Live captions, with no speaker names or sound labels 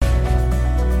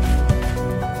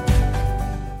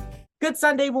Good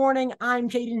Sunday morning. I'm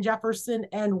Jaden Jefferson,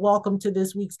 and welcome to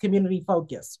this week's Community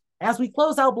Focus. As we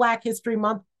close out Black History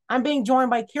Month, I'm being joined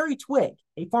by Carri Twigg,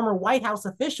 a former White House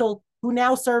official who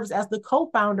now serves as the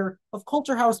co-founder of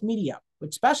Culture House Media,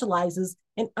 which specializes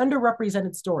in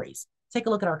underrepresented stories. Take a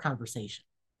look at our conversation.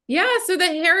 Yeah, so the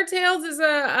Hair Tales is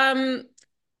a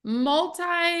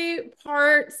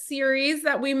multi-part series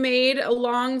that we made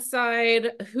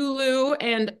alongside Hulu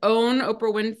and OWN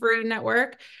Oprah Winfrey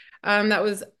Network. That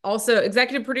was also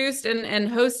executive produced and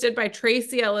hosted by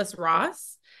Tracy Ellis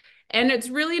Ross. And it's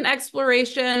really an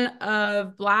exploration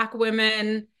of Black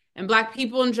women and Black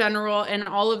people in general and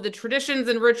all of the traditions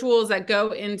and rituals that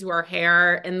go into our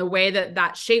hair and the way that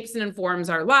that shapes and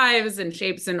informs our lives and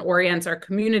shapes and orients our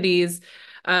communities.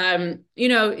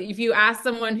 If you ask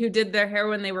someone who did their hair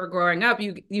when they were growing up,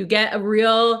 you get a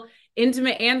real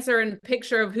intimate answer and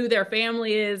picture of who their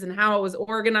family is and how it was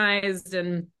organized.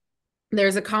 And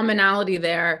there's a commonality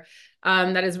there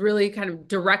that is really kind of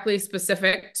directly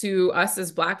specific to us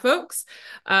as Black folks.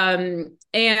 And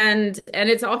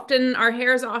it's often, our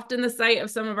hair is often the site of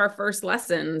some of our first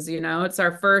lessons. It's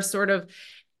our first sort of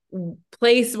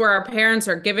place where our parents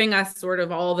are giving us sort of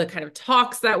all the kind of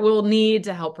talks that we'll need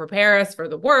to help prepare us for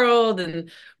the world, and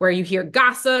where you hear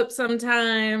gossip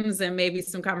sometimes and maybe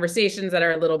some conversations that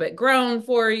are a little bit grown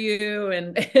for you,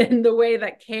 and the way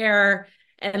that care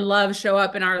and love show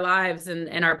up in our lives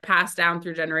and are passed down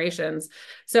through generations.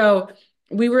 So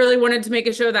we really wanted to make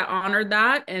a show that honored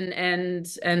that,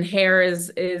 and hair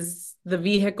is the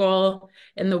vehicle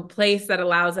and the place that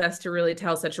allows us to really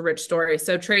tell such a rich story.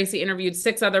 So Tracy interviewed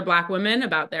 6 other Black women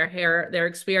about their hair, their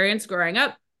experience growing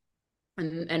up,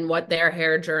 and what their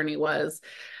hair journey was.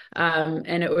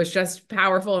 And it was just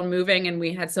powerful and moving, and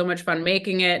we had so much fun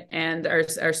making it and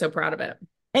are so proud of it.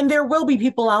 And there will be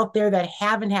people out there that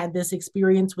haven't had this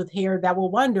experience with hair that will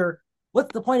wonder,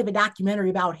 what's the point of a documentary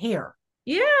about hair?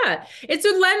 Yeah, it's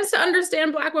a lens to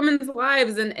understand Black women's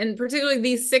lives, and particularly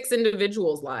these 6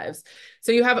 individuals' lives.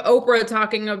 So you have Oprah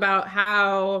talking about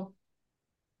how,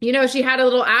 she had a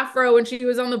little afro when she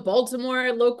was on the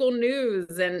Baltimore local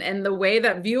news, and the way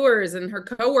that viewers and her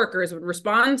coworkers would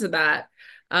respond to that,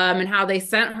 and how they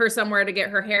sent her somewhere to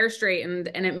get her hair straightened,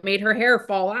 and it made her hair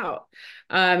fall out.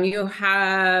 You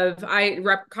have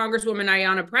Congresswoman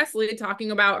Ayanna Pressley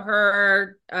talking about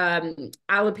her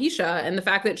alopecia and the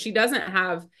fact that she doesn't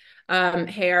have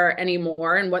hair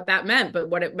anymore, and what that meant, but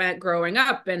what it meant growing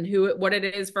up, and what it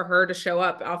is for her to show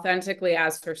up authentically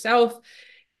as herself.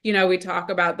 We talk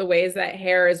about the ways that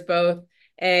hair is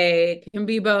can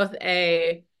be both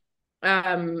a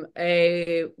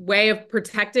way of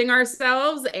protecting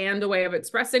ourselves and a way of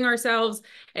expressing ourselves.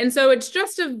 And so it's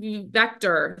just a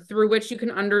vector through which you can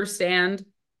understand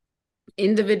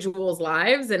individuals'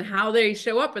 lives and how they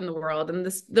show up in the world. And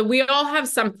we all have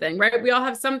something, right? We all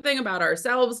have something about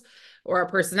ourselves or our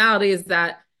personalities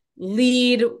that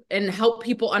lead and help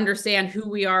people understand who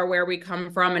we are, where we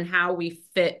come from, and how we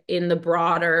fit in the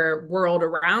broader world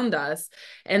around us.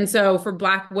 And so for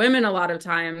Black women, a lot of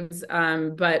times,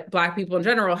 but Black people in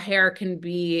general, hair can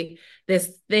be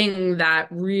this thing that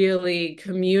really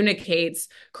communicates,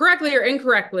 correctly or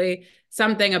incorrectly,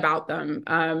 something about them.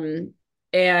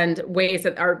 And ways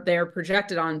that they're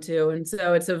projected onto. And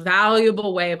so it's a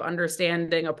valuable way of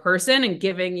understanding a person and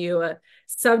giving you a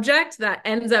subject that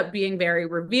ends up being very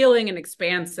revealing and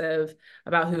expansive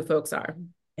about who folks are.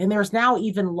 And there's now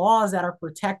even laws that are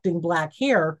protecting Black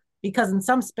hair, because in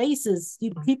some spaces,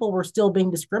 people were still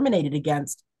being discriminated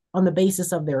against on the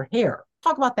basis of their hair.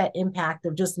 Talk about that impact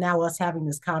of just now us having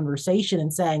this conversation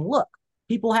and saying, look,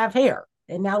 people have hair,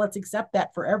 and now let's accept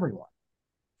that for everyone.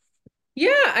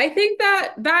 Yeah, I think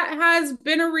that has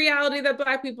been a reality that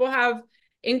Black people have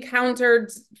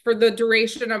encountered for the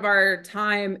duration of our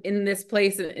time in this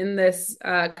place, in this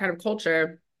kind of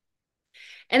culture.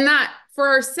 And that for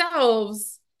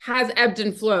ourselves has ebbed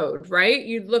and flowed, right?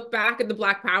 You look back at the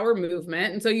Black Power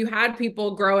movement, and so you had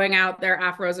people growing out their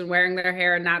afros and wearing their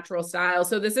hair in natural style.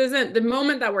 So this isn't the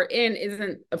moment that we're in,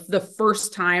 isn't the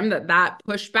first time that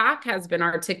pushback has been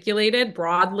articulated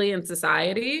broadly in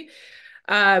society.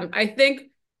 I think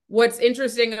what's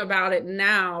interesting about it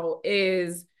now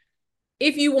is,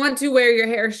 if you want to wear your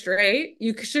hair straight,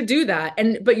 you should do that.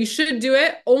 But you should do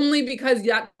it only because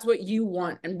that's what you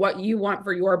want and what you want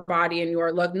for your body and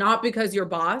your look, not because your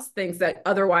boss thinks that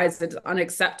otherwise it's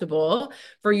unacceptable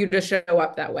for you to show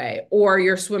up that way, or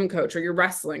your swim coach or your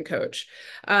wrestling coach.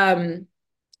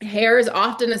 Hair is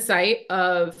often a site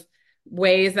of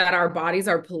ways that our bodies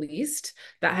are policed.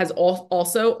 That has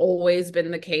also always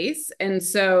been the case. And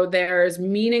so there's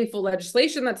meaningful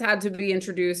legislation that's had to be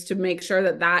introduced to make sure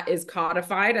that that is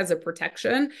codified as a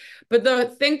protection. But I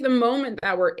think the moment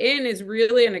that we're in is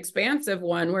really an expansive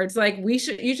one where it's like you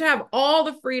should have all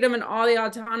the freedom and all the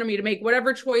autonomy to make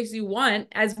whatever choice you want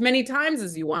as many times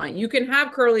as you want. You can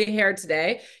have curly hair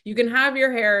today. You can have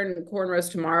your hair in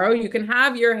cornrows tomorrow. You can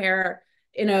have your hair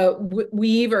in a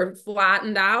weave or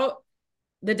flattened out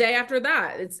the day after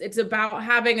that. It's about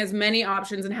having as many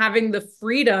options and having the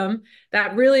freedom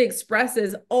that really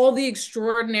expresses all the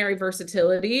extraordinary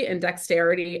versatility and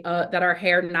dexterity that our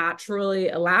hair naturally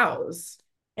allows.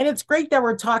 And it's great that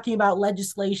we're talking about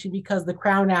legislation because the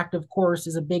Crown Act, of course,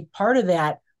 is a big part of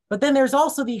that. But then there's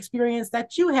also the experience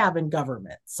that you have in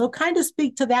government. So kind of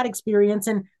speak to that experience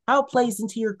and how it plays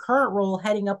into your current role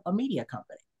heading up a media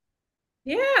company.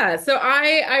 Yeah, so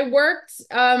I worked,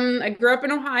 I grew up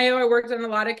in Ohio. I worked on a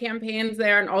lot of campaigns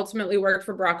there and ultimately worked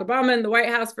for Barack Obama in the White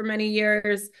House for many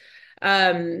years.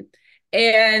 And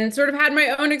sort of had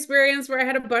my own experience where I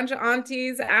had a bunch of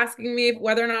aunties asking me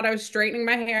whether or not I was straightening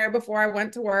my hair before I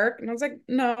went to work. And I was like,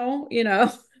 no,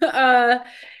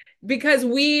 because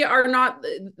we are not,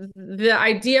 the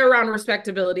idea around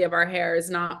respectability of our hair is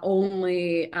not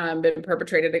only been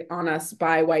perpetrated on us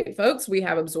by white folks. We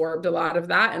have absorbed a lot of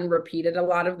that and repeated a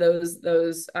lot of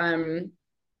those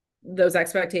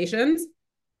expectations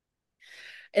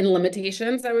and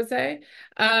limitations, I would say.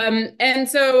 And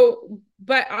so,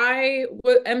 but I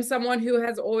am someone who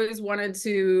has always wanted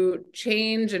to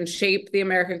change and shape the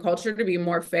American culture to be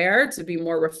more fair, to be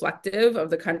more reflective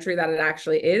of the country that it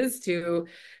actually is, to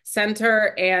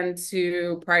center and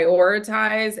to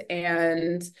prioritize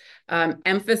and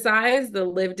emphasize the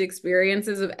lived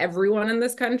experiences of everyone in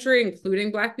this country,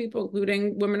 including Black people,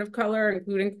 including women of color,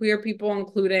 including queer people,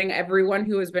 including everyone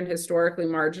who has been historically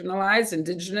marginalized,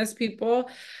 Indigenous people.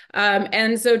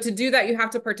 And so to do that, you have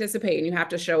to participate and you have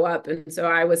to show up. And so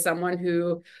I was someone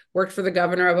who worked for the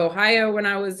governor of Ohio when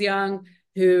I was young,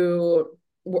 who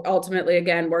ultimately,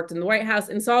 again, worked in the White House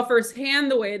and saw firsthand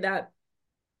the way that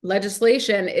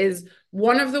legislation is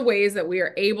one of the ways that we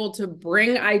are able to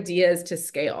bring ideas to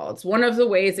scale. It's one of the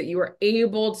ways that you are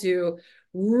able to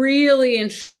really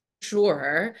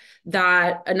ensure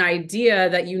that an idea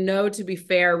that you know to be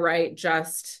fair, right,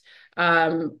 just,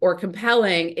 or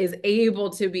compelling is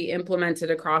able to be implemented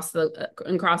across the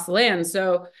land.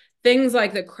 So things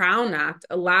like the Crown Act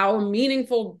allow a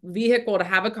meaningful vehicle to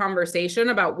have a conversation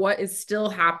about what is still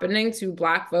happening to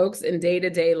Black folks in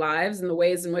day-to-day lives and the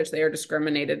ways in which they are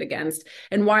discriminated against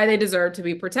and why they deserve to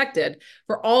be protected.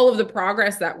 For all of the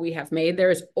progress that we have made, there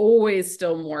is always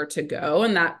still more to go,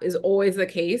 and that is always the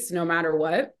case no matter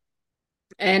what.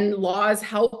 And laws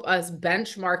help us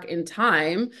benchmark in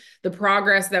time the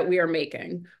progress that we are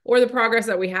making or the progress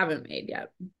that we haven't made yet.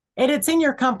 And it's in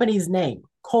your company's name,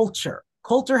 Culture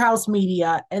House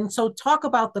Media. And so talk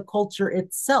about the culture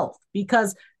itself,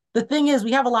 because the thing is,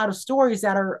 we have a lot of stories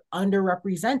that are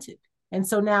underrepresented. And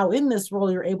so now in this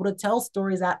role, you're able to tell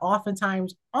stories that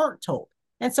oftentimes aren't told.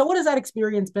 And so what has that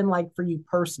experience been like for you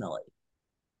personally?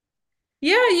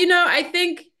 Yeah, I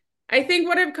think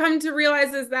what I've come to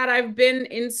realize is that I've been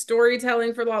in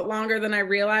storytelling for a lot longer than I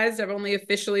realized. I've only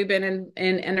officially been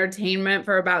in entertainment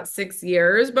for about 6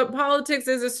 years, but politics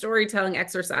is a storytelling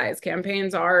exercise.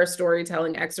 Campaigns are a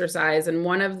storytelling exercise. And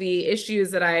one of the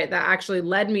issues that actually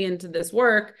led me into this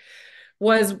work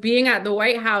was being at the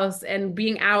White House and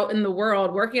being out in the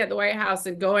world, working at the White House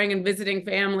and going and visiting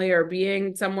family or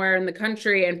being somewhere in the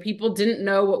country, and people didn't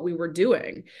know what we were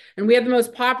doing. And we had the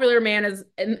most popular man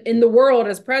in the world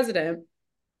as president,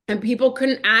 and people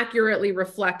couldn't accurately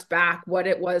reflect back what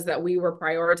it was that we were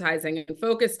prioritizing and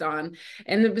focused on.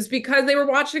 And it was because they were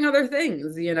watching other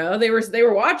things, they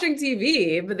were watching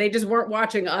TV, but they just weren't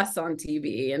watching us on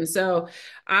TV. And so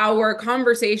our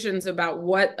conversations about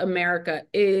what America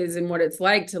is and what it's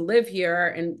like to live here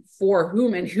and for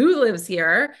whom and who lives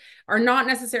here are not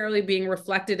necessarily being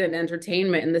reflected in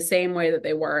entertainment in the same way that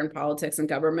they were in politics and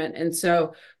government. And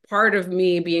so part of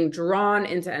me being drawn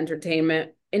into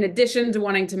entertainment, in addition to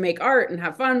wanting to make art and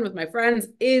have fun with my friends,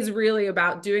 is really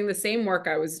about doing the same work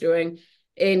I was doing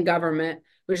in government,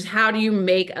 which is how do you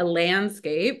make a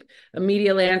landscape, a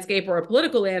media landscape or a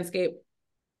political landscape,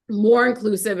 more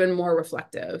inclusive and more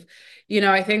reflective.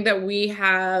 I think that we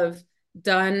have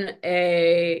done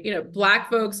Black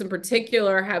folks in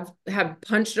particular have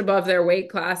punched above their weight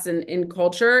class in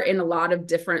culture in a lot of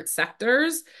different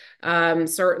sectors,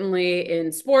 certainly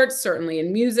in sports, certainly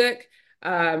in music.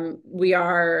 We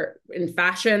are in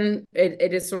fashion.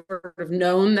 It is sort of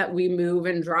known that we move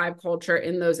and drive culture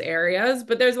in those areas,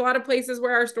 but there's a lot of places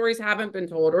where our stories haven't been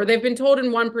told, or they've been told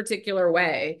in one particular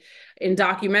way. In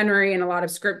documentary and a lot of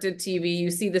scripted TV,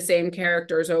 you see the same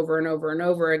characters over and over and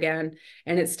over again.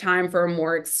 And it's time for a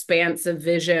more expansive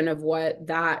vision of what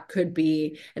that could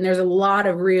be. And there's a lot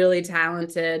of really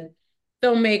talented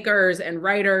filmmakers and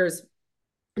writers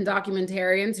and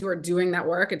documentarians who are doing that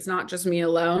work. It's not just me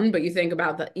alone, but you think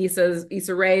about the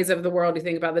Issa Raes of the world, you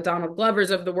think about the Donald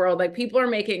Glovers of the world, like people are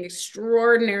making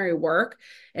extraordinary work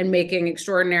and making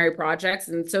extraordinary projects.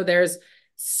 And so there's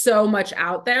so much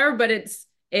out there, but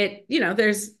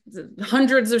there's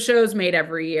hundreds of shows made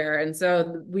every year. And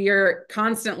so we are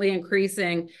constantly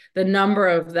increasing the number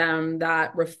of them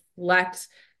that reflect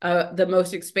the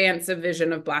most expansive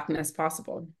vision of Blackness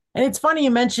possible. And it's funny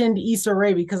you mentioned Issa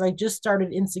Rae because I just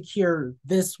started Insecure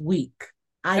this week.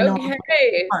 I know I'm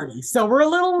Okay. party, so we're a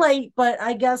little late, but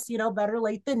I guess better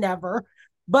late than never.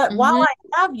 But while Mhm.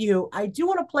 I have you, I do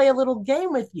want to play a little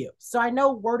game with you. So I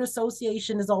know word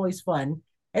association is always fun,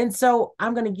 and so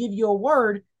I'm going to give you a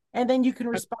word, and then you can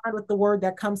respond with the word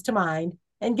that comes to mind,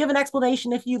 and give an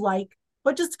explanation if you like.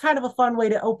 But just kind of a fun way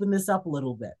to open this up a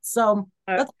little bit. So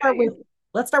let's start Okay. with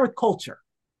let's start with culture.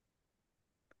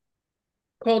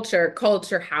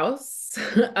 Culture house,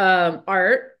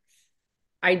 art,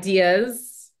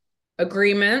 ideas,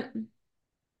 agreement,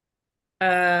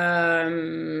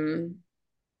 um,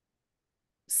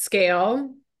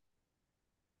 scale,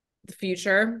 the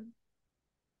future,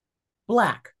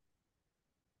 Black,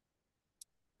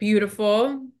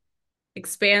 beautiful,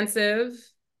 expansive,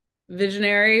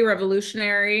 visionary,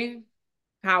 revolutionary,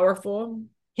 powerful,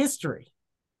 history,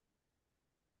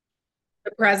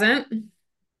 the present,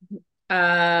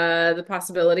 the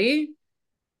possibility,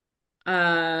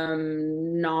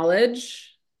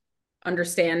 knowledge,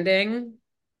 understanding,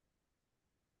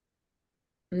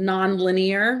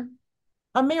 non-linear,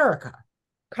 America,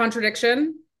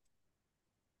 contradiction,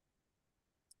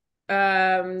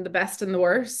 the best and the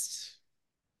worst,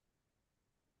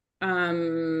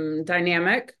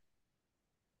 dynamic,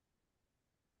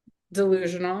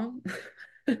 delusional,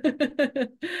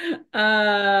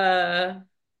 uh,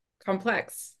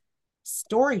 complex,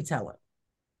 storytelling,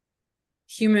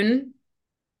 human,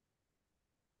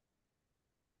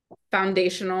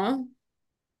 foundational,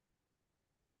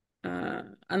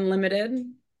 unlimited,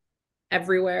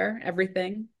 everywhere,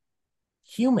 everything.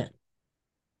 human,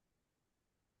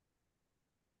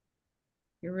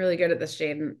 You're really good at this,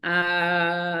 Jaden.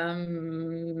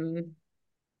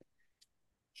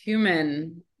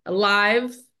 Human,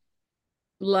 alive,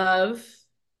 love,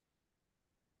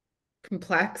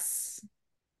 complex,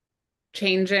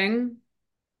 changing,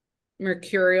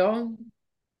 mercurial,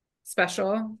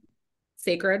 special,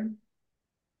 sacred,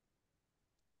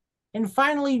 and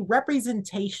finally,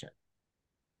 representation.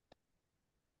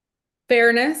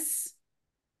 fairness,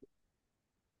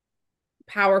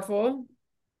 powerful,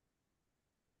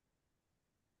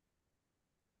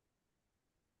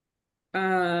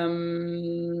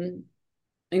 um,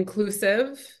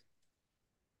 inclusive,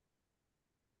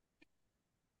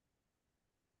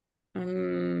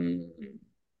 um,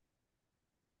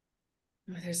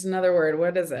 there's another word.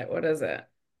 What is it? What is it?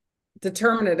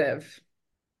 Determinative.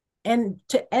 And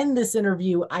to end this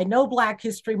interview, I know Black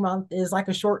History Month is like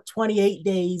a short 28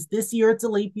 days. This year it's a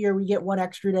leap year. We get one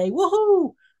extra day.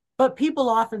 Woohoo! But people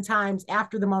oftentimes,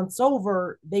 after the month's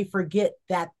over, they forget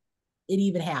that it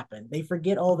even happened. They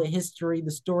forget all the history, the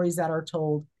stories that are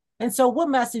told. And so, what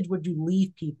message would you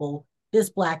leave people this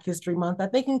Black History Month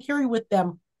that they can carry with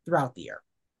them throughout the year?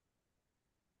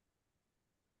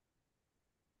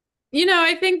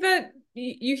 I think that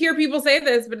you hear people say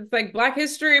this, but it's like Black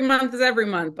History Month is every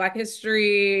month. Black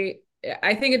History,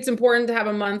 I think it's important to have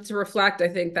a month to reflect. I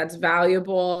think that's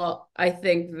valuable. I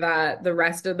think that the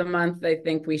rest of the month, I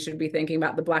think we should be thinking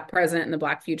about the Black present and the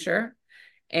Black future.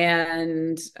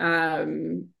 And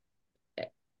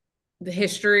the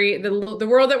history, the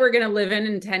world that we're going to live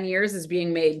in 10 years is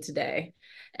being made today.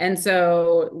 And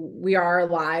so we are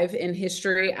alive in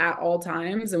history at all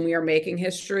times, and we are making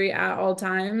history at all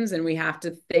times. And we have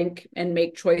to think and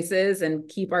make choices and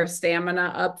keep our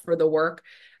stamina up for the work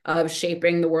of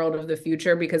shaping the world of the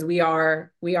future, because we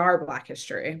are Black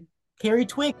history. Carri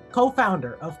Twigg,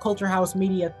 co-founder of Culture House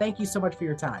Media, thank you so much for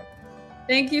your time.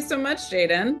 Thank you so much,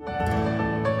 Jaden.